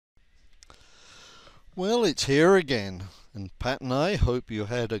Well, it's here again, and Pat and I hope you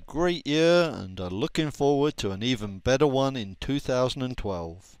had a great year and are looking forward to an even better one in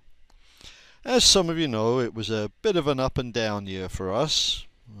 2012. As some of you know, it was a bit of an up and down year for us.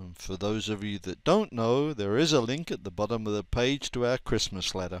 And for those of you that don't know, there is a link at the bottom of the page to our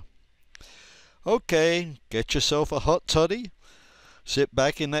Christmas letter. Okay, get yourself a hot toddy, sit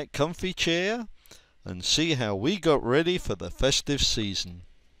back in that comfy chair, and see how we got ready for the festive season.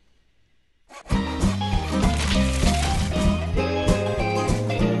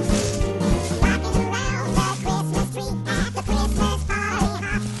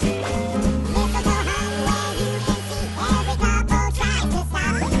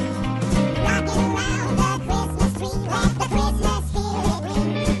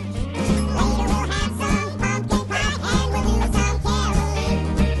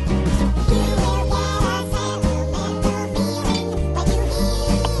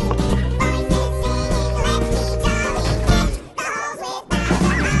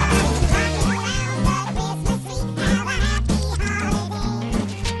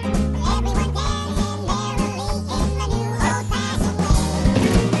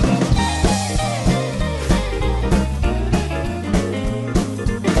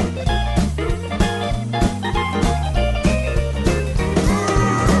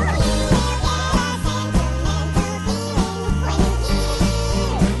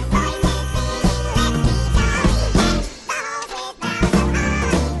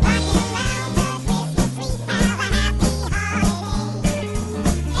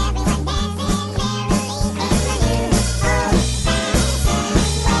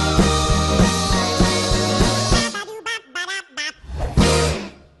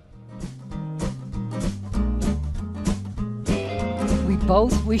 We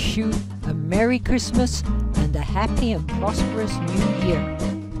both wish you a Merry Christmas and a happy and prosperous New Year.